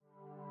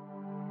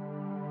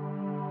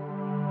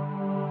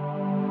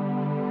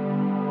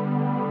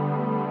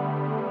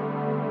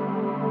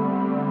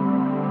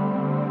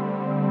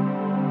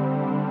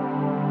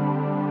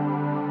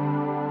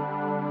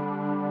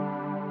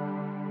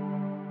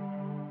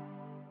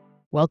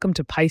Welcome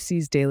to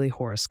Pisces Daily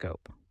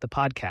Horoscope, the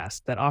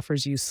podcast that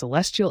offers you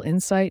celestial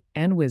insight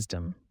and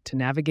wisdom to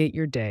navigate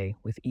your day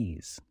with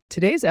ease.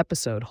 Today's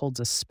episode holds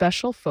a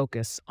special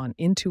focus on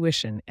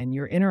intuition and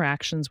your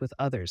interactions with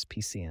others,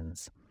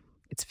 Pisceans.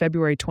 It's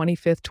February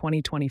 25th,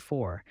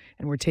 2024,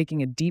 and we're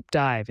taking a deep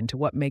dive into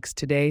what makes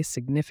today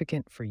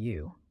significant for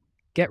you.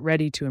 Get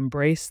ready to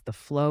embrace the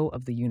flow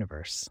of the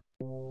universe.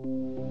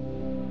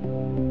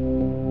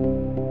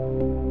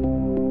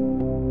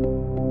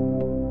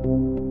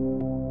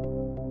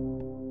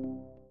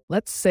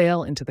 Let's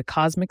sail into the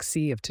cosmic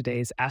sea of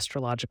today's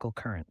astrological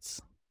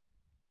currents.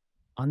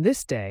 On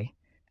this day,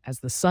 as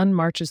the sun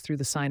marches through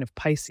the sign of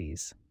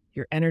Pisces,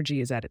 your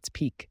energy is at its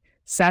peak,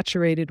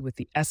 saturated with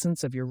the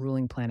essence of your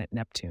ruling planet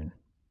Neptune.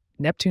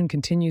 Neptune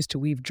continues to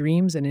weave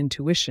dreams and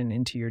intuition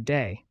into your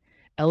day,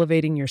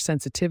 elevating your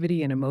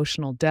sensitivity and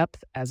emotional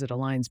depth as it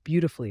aligns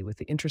beautifully with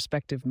the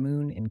introspective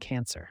moon in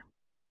Cancer.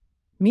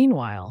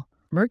 Meanwhile,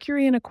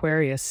 Mercury in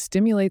Aquarius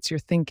stimulates your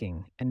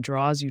thinking and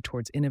draws you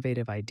towards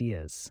innovative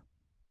ideas.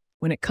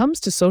 When it comes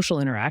to social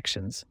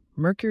interactions,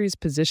 Mercury's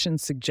position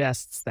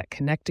suggests that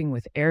connecting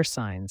with air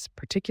signs,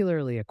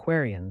 particularly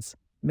Aquarians,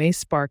 may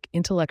spark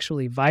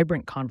intellectually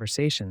vibrant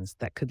conversations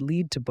that could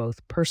lead to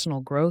both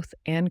personal growth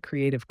and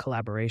creative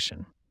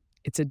collaboration.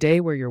 It's a day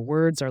where your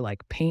words are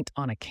like paint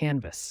on a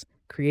canvas,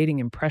 creating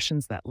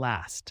impressions that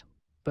last.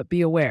 But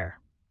be aware,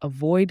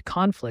 avoid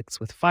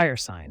conflicts with fire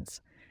signs,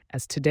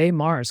 as today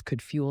Mars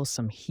could fuel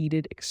some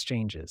heated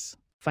exchanges.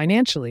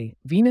 Financially,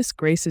 Venus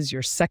graces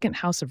your second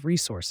house of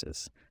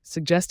resources,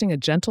 suggesting a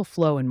gentle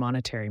flow in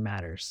monetary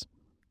matters.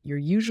 Your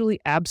usually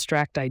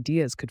abstract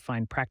ideas could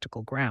find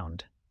practical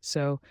ground,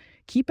 so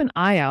keep an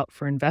eye out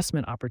for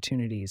investment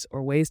opportunities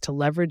or ways to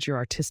leverage your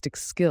artistic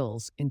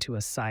skills into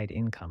a side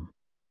income.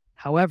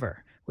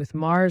 However, with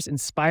Mars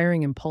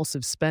inspiring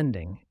impulsive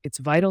spending, it's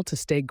vital to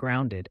stay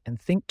grounded and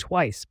think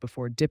twice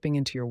before dipping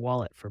into your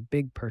wallet for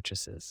big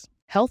purchases.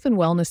 Health and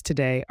wellness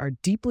today are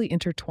deeply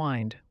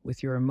intertwined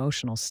with your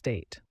emotional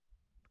state.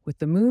 With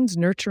the moon's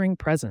nurturing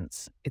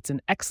presence, it's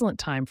an excellent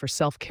time for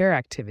self-care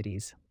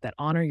activities that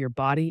honor your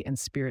body and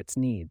spirit's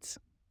needs.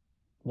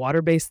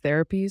 Water-based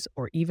therapies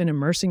or even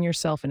immersing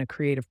yourself in a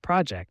creative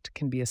project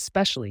can be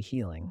especially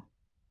healing.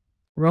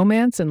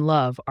 Romance and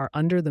love are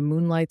under the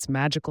moonlight's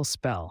magical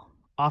spell,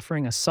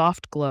 offering a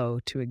soft glow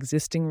to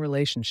existing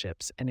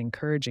relationships and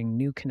encouraging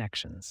new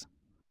connections.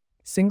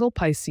 Single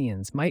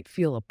Pisceans might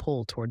feel a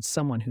pull towards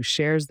someone who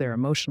shares their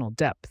emotional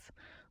depth,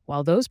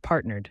 while those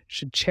partnered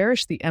should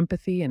cherish the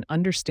empathy and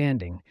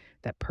understanding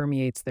that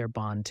permeates their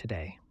bond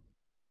today.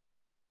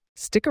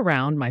 Stick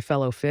around, my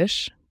fellow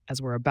fish,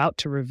 as we're about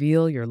to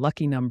reveal your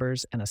lucky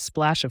numbers and a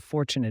splash of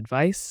fortune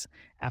advice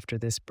after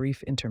this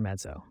brief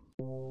intermezzo.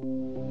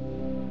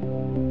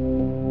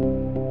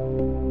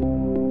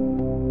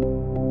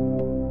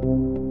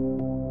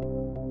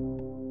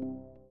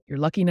 Your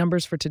lucky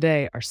numbers for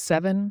today are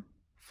 7,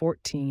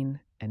 14,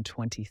 and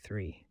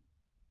 23.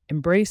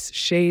 Embrace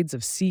shades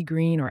of sea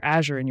green or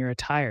azure in your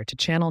attire to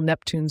channel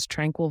Neptune's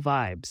tranquil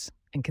vibes,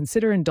 and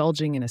consider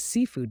indulging in a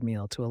seafood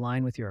meal to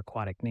align with your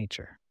aquatic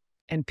nature.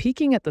 And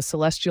peeking at the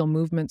celestial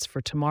movements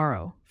for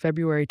tomorrow,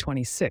 February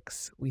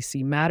 26, we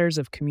see matters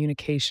of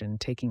communication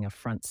taking a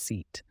front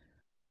seat.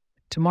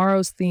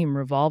 Tomorrow's theme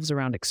revolves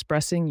around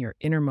expressing your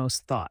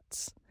innermost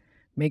thoughts.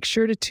 Make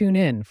sure to tune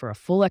in for a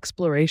full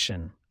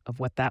exploration of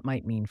what that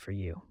might mean for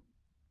you.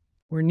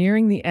 We're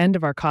nearing the end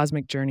of our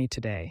cosmic journey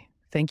today.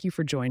 Thank you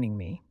for joining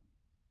me.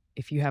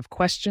 If you have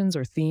questions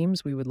or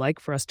themes we would like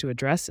for us to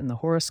address in the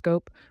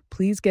horoscope,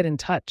 please get in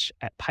touch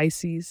at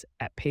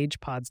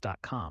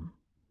pisces@pagepods.com.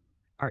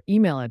 Our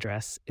email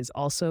address is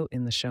also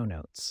in the show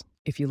notes.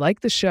 If you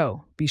like the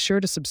show, be sure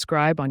to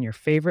subscribe on your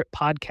favorite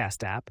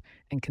podcast app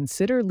and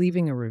consider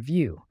leaving a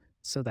review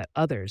so that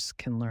others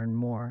can learn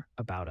more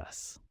about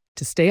us.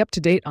 To stay up to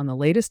date on the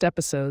latest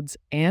episodes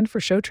and for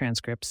show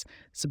transcripts,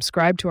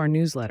 subscribe to our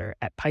newsletter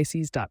at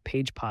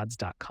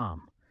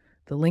pisces.pagepods.com.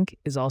 The link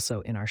is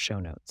also in our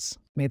show notes.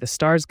 May the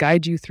stars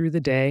guide you through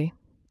the day,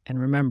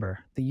 and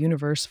remember, the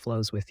universe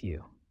flows with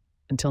you.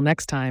 Until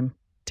next time,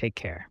 take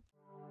care.